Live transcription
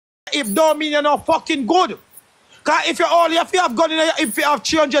hip don't mean you're not fucking good. Cause if you have gun in your hip, if you have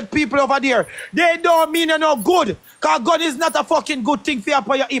 300 people over there, they don't mean you're not good. Cause gun is not a fucking good thing for you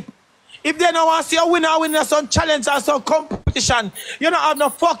for your hip. If they don't want to see a winner some challenge or some competition, you don't have no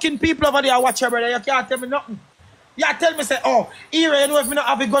fucking people over there watch your brother. You can't tell me nothing. You tell me say, oh, here you know if me not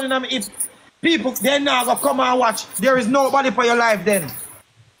have a gun in my hip, people then now go come and watch. There is nobody for your life then.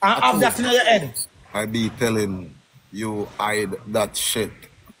 And have that in your head. I be telling you hide that shit.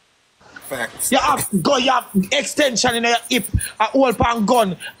 Facts. You have extension in your hip, a whole pan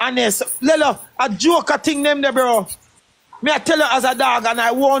gun, and there's Lelo, a joker thing them there, bro. Me I tell you as a dog, and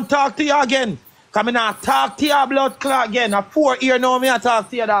I won't talk to you again. Cause me not talk to you blood clot again. A 4 year now me I talk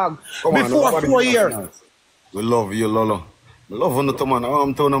to you, dog. Before 4 years. We love you, Lolo. We love you, no man.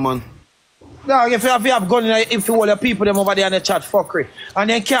 I'm telling you, man. Dog, if you have gun in if you all the people them over there in the chat fuckery, and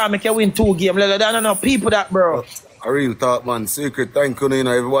then can't make you win 2 games, Lelo, there are no people that, bro. A real talk, man. Secret, thank you, you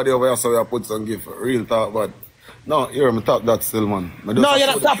know, everybody over here, so we put some gift. Real talk, but no, here, me talk that still, man. No, you're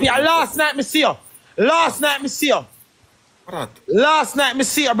not happy. Last night, me see you. Last night, me see you. What? Last night, me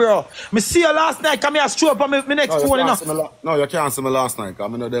see you, bro. Me see you last night, come here, stroll up on my next phone, you know. No, you can't see me last night, because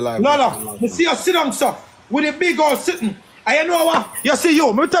I'm not the live. No. Me see you sit down, sir, with a big old sitting. And you know what? You see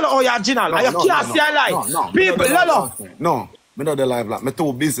you, me tell you how you're original. And you can't see your life. No. People, Lolo. No, me not the live last. Me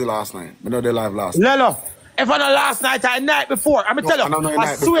too busy last night. Me not the live last night. Lolo. If I not last night or night before, I'm tell you,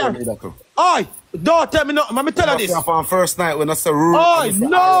 I swear. Oi, don't tell me nothing. Let me tell you this. On first night when I say rude. Oi,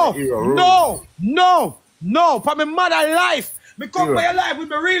 no. For my mother life. Me come by your life with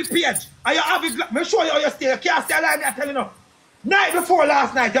my real page. And you have it. Me show you how you stay. You can't stay alive, I tell you now. Night before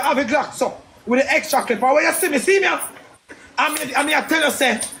last night, you have a Glock so with the extra clip. And when you see me, I'm here tell you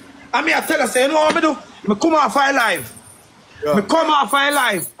say, you know what I do? Me come off my live. Yeah. Me come off my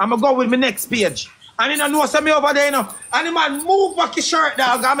live. I'm go with my next page. And you know some me over there, you know. And the man move back his shirt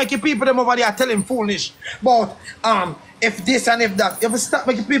down and make people them over there tell him foolish. But if this and if that, if you stop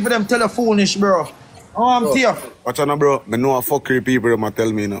making people them tell you foolish, bro. Oh, I'm here. Watch out, bro. I know a fuckery people them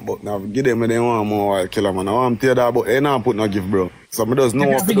tell me, but now give them they want more while killer man. I'm tear that, but they not put no gift, bro. So me does know.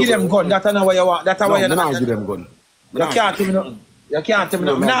 If you give them gun, that's not what you want. That's what you not give them gun. You can't tell me nothing. You can't tell me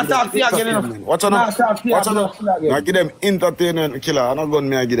nothing. Not talk to you again, you know. Watch out, I give them entertainment, killer. I not gun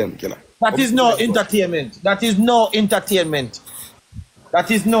me, I give them killer. That is no entertainment. That is no entertainment. That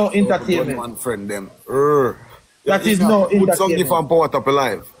is no entertainment. One friend them. That is no entertainment. Put some gift and power up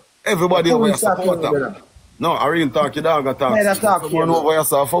alive. Everybody over here support up. No, I really talk you dog talk. Yeah, talk. Someone over here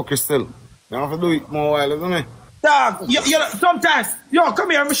so fuck you still. You have to do it more while, isn't it? Dog, you sometimes,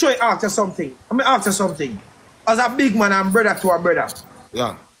 come here, let me show you ask you something. Let me ask you something. As a big man and brother to a brother.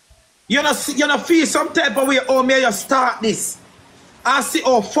 Yeah. You know feel some type of way, oh, may you start this. I see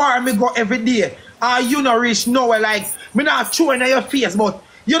how far me go every day. And you not reach nowhere, like, me not chewing in your face, but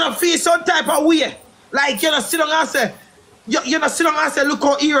you know feel some type of way. Like, you know, sit down and say, you know, sit down and say, look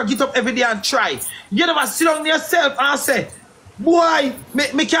how here, get up every day and try. You never sit down yourself and say, boy,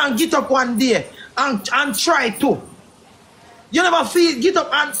 me can get up one day and try too. You never feel, get up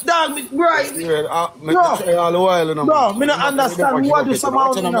and dog, right? Yeah, try all the while, you know. No, me not understand what do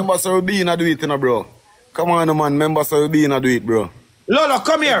somehow, you know. Members of the do it, you know, bro. Come on, man, members of the do it, bro. Lolo,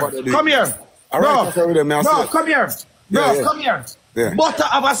 come here. Come here. Bro, come here. Bro, come here. Yeah. Butter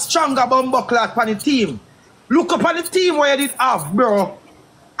have a stronger bumbo clock on the team. Look up on the team where you did have, bro.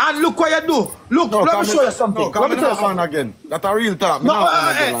 And look what you do. Look, let me show you something. Let me tell you something again. That's a real talk. No,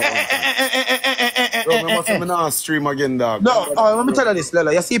 Me not stream again, dog. No, let me tell you this,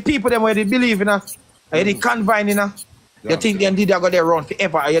 Lolo. You see people them where they believe in her, and they convine in her. You think they did go there around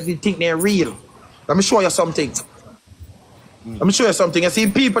forever, and you think they're real. Let me show you something. Let me show you something. You see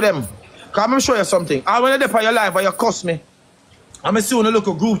people them. Come and show you something. I when you're on your life and you cuss me. I'm see when you look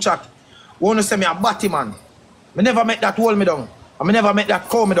at group chat. Want to say me a batty man. I never make that hold me down. I never make that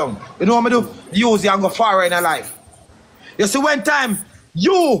call me down. You know what I do? Use it and go far in your life. You see one time, when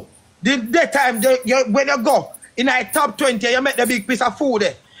you go in the top 20, you make the big piece of food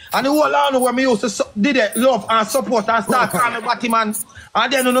there. And the whole land where me used to did it, love and support and start calling me batty man.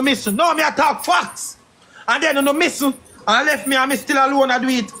 And then you know miss. No, me I talk facts. And then you know miss. And left me and me still alone and do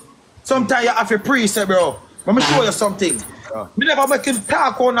it. Sometimes you have to pre-say, bro. Let me show you something. Me never make him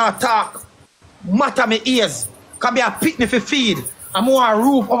talk or not talk. Matter my ears. Cause me a picnic for feed. I'm more a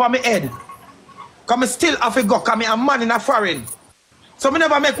roof over my head. Cause me still have to go. Cause me a man in a foreign. So me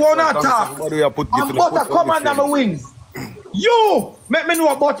never make one not talk. And butter come under my wings. You make me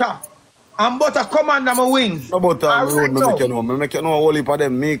know butter. And butter come under my wings. No butter on the road, me make you know. Me make you know all of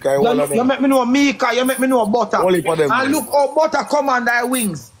them. Mika, all of them. You make me know Mika. You make me know butter. All of them. And look how butter come under my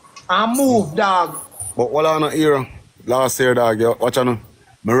wings. And move, dog. But what I not here last year, dog, watch out now.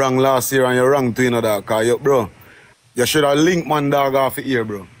 Me wrong last year and you wrong too, you know that, cause you, bro, you should have linked man dog off the ear,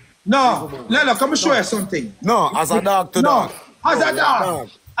 bro. No, Lelo, come show you something. No, as a dog to dog. As a dog.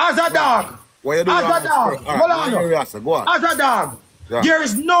 As a dog. What you do? As a dog. Hold on. Go on. As a dog. Yeah. There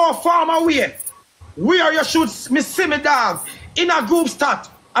is no formal way where you should see me dog in a group chat,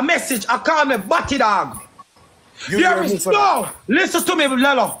 a message, I call me Batty dog. There is no, listen to me,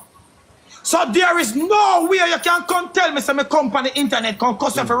 Lelo. So there is no way you can come tell me, say me come on the internet, come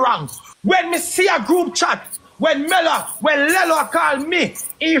cuss if wrong. When me see a group chat, when Lelo call me,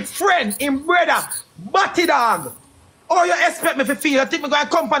 in friend, in brother, Batty dog. Oh, you expect me to feel, you think me going to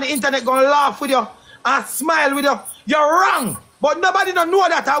come on the internet, going to laugh with you, and smile with you. You're wrong. But nobody don't know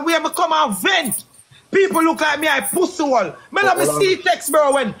that, and where me come and vent. People look like me, I pussy wall. Me let me see text,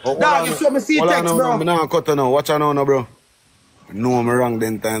 bro, when, dog, you saw me see text, bro. I'm not cut now, watch on now, bro. No, me wrong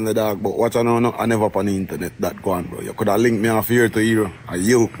then time the dog, but watch on now, I never up on the internet, that go on, bro. You could have linked me off here to here, and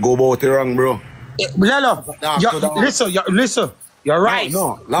you go about it wrong, bro. Lelo, listen, you're right.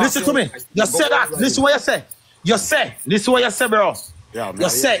 No, listen to me. You said that, listen what you say. You say, listen what you say, bro. Yeah, you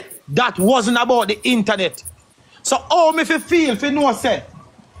say, that wasn't about the internet. So how me feel, if you know, say,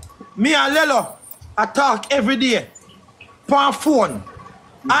 me and Lelo, I talk every day, on phone,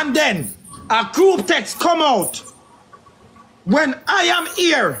 and then a group text come out. When I am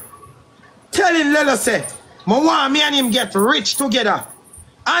here, telling Lelo say, I want me and him get rich together.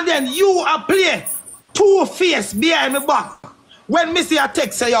 And then you are play two-face behind me back. When me see a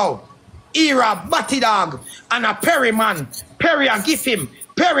text say, yo, Era, Batty dog, and a Perry man. Perry I give him,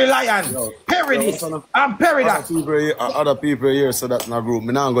 Perry lion, Perry this, and Perry that. Other people here say that in a group.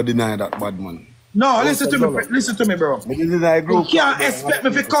 Me not gonna deny that bad man. No, listen to me, bro. You can't expect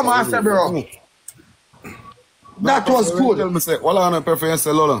me to come and say, bro. That was good. Tell me say, well, I have preference,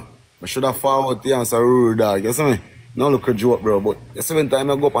 Lolo. I should have followed the answer, rude dog. You see me? No look at you up, bro. But the 7th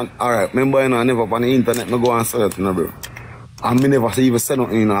time I go up and, alright, remember, you know, I never up on the internet, I go and say that, you know, bro. And me never even say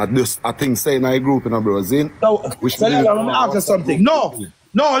nothing, you know. I think say in a group, you know, bro. Zin? No, Lelo, let me ask you something. No,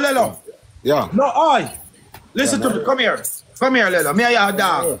 Lelo. Yeah. No, oi. Listen to me. Come here. Come here, Lelo. Me and your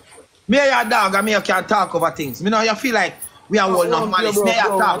dog. Me and your dog and me can talk over things. Me know you feel like we are all enough malice. Me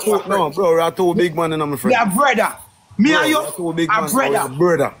and talk over no, bro, we are two big man and I'm friend. We are brother. Me and you are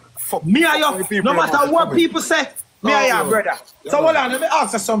brother. Me and you, no matter what people say, me and you are brother. So hold on, let me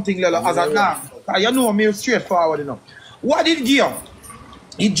ask you something, Lelo, as a dog. You know me straightforward, you know. What did Gio?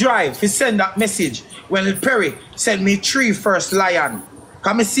 He drive, he send that message when Perry send me 3 first lion.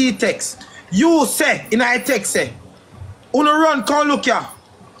 Come me see text. You say, in a text say, Uno run, come look here.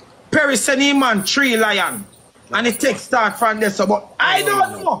 Perry send him man 3 lion. And the text start from there, so but I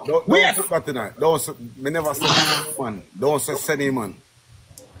don't know. Me never say man. Don't say send him man.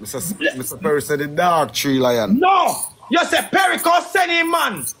 Mr. Perry said the dog 3 lion. No! You say Perry can send him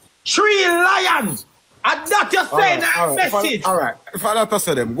man 3 lion. And that you say in a message. Alright, if I not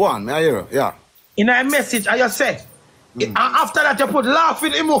say them, go on, I hear you. Yeah. In a message, I just say, and after that you put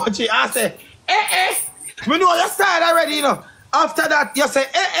laughing emoji, I say, We know your style already, you know. After that, you say,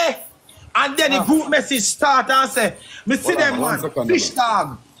 and then the group message start and say, me see them man, fish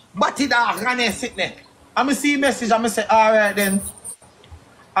dog, Batty dog, and they sit there. And me see message and me say, alright then.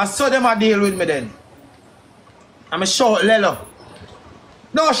 I saw them a deal with me then. And me show Lelo.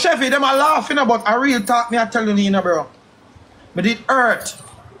 No, Chevy, them are laughing about a real talk, me I telling you, bro. Me did hurt.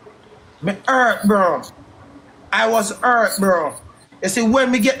 Me hurt, bro. I was hurt, bro. You see,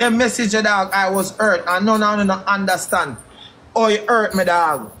 when me get the message, dog, I was hurt. And none of them understand. Oh, it hurt me,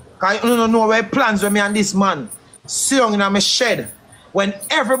 dog. Because you don't know where plans with me and this man. Slung in my shed. When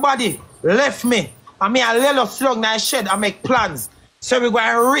everybody left me, and me and Lelo slung in my shed and make plans. So we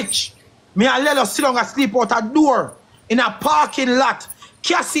going rich. Me and Lelo slung and sleep out a door in a parking lot.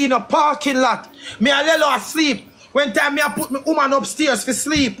 Cassie in a parking lot. Me and Lelo asleep. When time me I put my woman upstairs for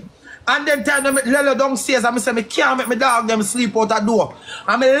sleep. And then time me Lelo downstairs and me say me can't make my dog them sleep out a door.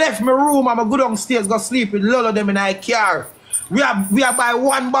 And me left my room and I go downstairs go sleep with Lolo them in a car. We are buy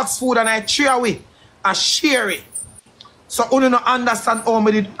 1 box food and I throw away. I share it. So you don't understand how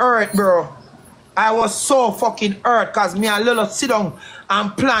me did hurt, bro. I was so fucking hurt because me and Lolo sit down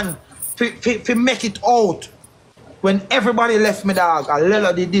and plan to make it out. When everybody left me, dog, and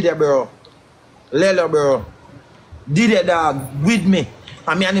Lelo did it, bro. Lelo, bro. Did it, dog, with me.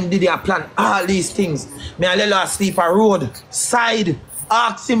 And me and him did it, plan all these things. Me and Lelo sleep a road, side,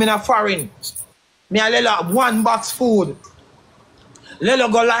 ask him in a foreign. Me and Lelo have 1 box food.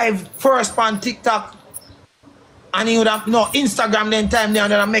 Lelo go live first on TikTok. And he would have, no, Instagram then time there,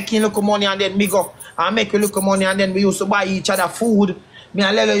 and then I'm making look money, and then me go, and make look money, and then we used to buy each other food. Me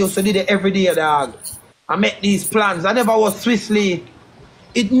and Lelo used to do it every day, dog. I make these plans. I never was Swiss Lee.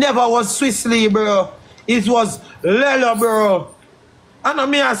 It never was Swiss Lee, bro. It was Lolo, bro. I know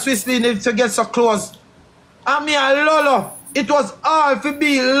me and Swiss Lee need to get so close. And me and Lolo. It was all to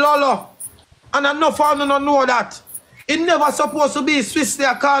be Lolo. And I know for no know that. It never supposed to be Swiss Lee.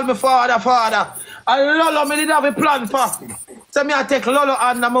 I call me father. And Lolo, me did have a plan for. So me I take Lolo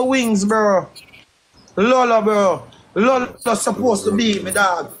under my wings, bro. Lolo, bro. Lolo's supposed to be me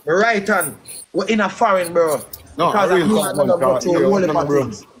dog. My right hand. We're in a foreign, bro. No, because I really can't,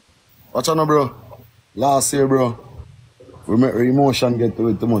 bro. Watch out, bro. Last year, bro, we make emotion get to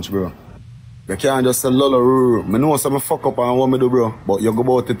it too much, bro. You can't just say Lolo. I know some fuck up and what me do, bro. But you go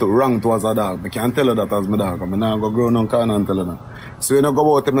about it wrong towards a dog. I can't tell you that as my dog. I'm not going to grow no can and tell you that. So you don't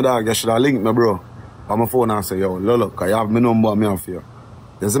go about it, my dog. You should have linked me, bro. On my phone and say, yo, Lolo, because you have my number and me have for you.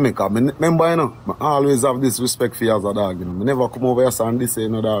 You see me? Because remember, you know, I always have this respect for you as a dog, you know. I never come over here and this say,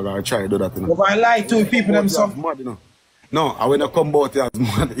 no, dog, I try to do that, you know. But I lie to people themselves. Mad, you know. No, I when I come about you as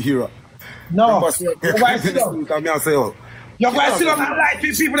mad hero. No, you're going to sit down. You're going to sit down and lie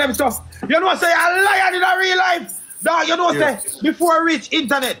to people themselves. You know what I say? I lie in a real life. Dog, you know what I say? Before I reach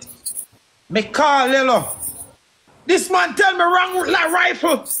internet, me call Lolo. This man tell me wrong like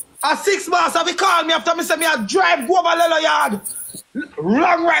rifle. A 6 bars, he call me after me say me I drive go over Lolo yard.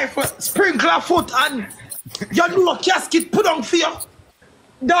 Long rifle, sprinkler foot, and you know casket put on for you.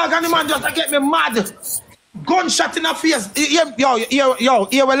 Dog, and the man just get me mad. Gunshot in the face.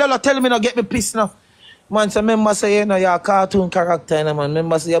 Yo, when Lolo tell me not get me pissed now. Man, so remember say, you know, you're a cartoon character, you know, man.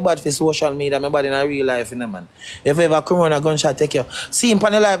 Remember say you're bad for social media, I'm bad in a real life, you know, man. If you ever come on a gunshot, take you. See him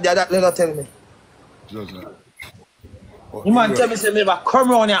on the live there, that Lolo tell me. You man tell me say me ever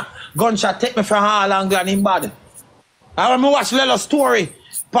come on here, gunshot take me from all angle and him bad. I want to watch Lolo's story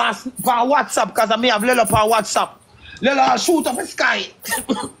pass WhatsApp because I may have Lolo on WhatsApp. Lolo shoot up the sky.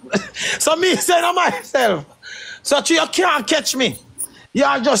 So me saying to myself, so you can't catch me. You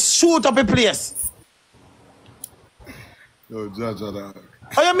just shoot up a place. Yo, judge that.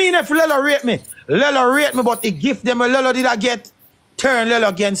 How you mean if Lolo rate me? Lolo rate me, but he gift them a Lolo did I get turn Lolo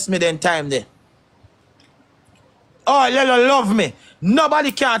against me then time there. Oh, Lolo love me.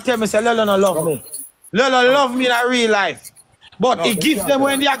 Nobody can tell me say Lolo no love me. Lolo love me in a real life. But no, he gives them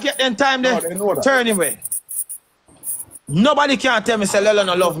when they get them time there, turn him away. Nobody can tell me say Lolo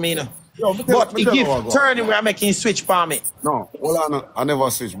no love me. No. Yo, but he give turn him away and making switch for me. No, well, I never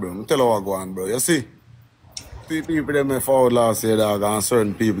switch, bro. I tell you what go on, bro. You see? People that me forward last year, dog, and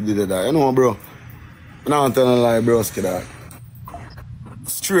certain people did that. You know, bro. I'm not telling a lie, bro, dog.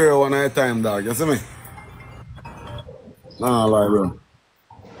 Straight one at a time, dog. You see me? Nah, lie, bro.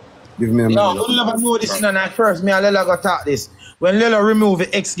 Give me a minute. No, you never know this, you know, first, me and Lolo got talk this. When Lolo remove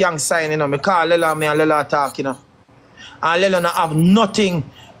the ex-gang sign, you know, me call Lolo, me and Lolo talk, you know. And Lolo not have nothing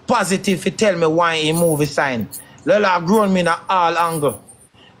positive to tell me why he move the sign. Lolo grown me in all angle.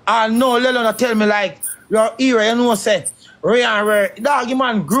 And no, Lolo not tell me like, your era, you know, say, dog, you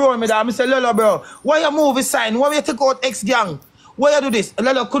man grown me, dog. I say, Lolo, bro, why you move the sign? Why you take out ex-gang? Why you do this?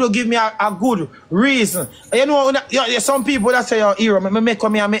 Lolo could give me a good reason. You know, some people that say your hero, me make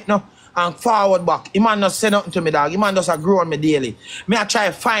come here and make no and forward back. He man not say nothing to me, dog. He man just a grow on me daily. Me I try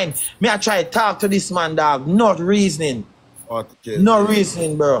find, me I try talk to this man, dog. Not reasoning. Okay. No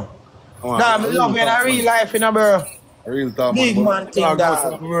reasoning, bro. Dog, me love you in a real life, you know, bro. Real talk, big man thing,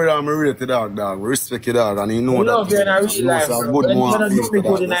 dog. I'm rate the dog. We respect you, dog, and you know that. Love you in a real life, bro. You don't do me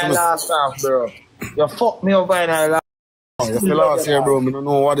good in our last half, bro. You fuck me over in our last. You feel last year, bro. I don't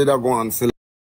know what did I go on.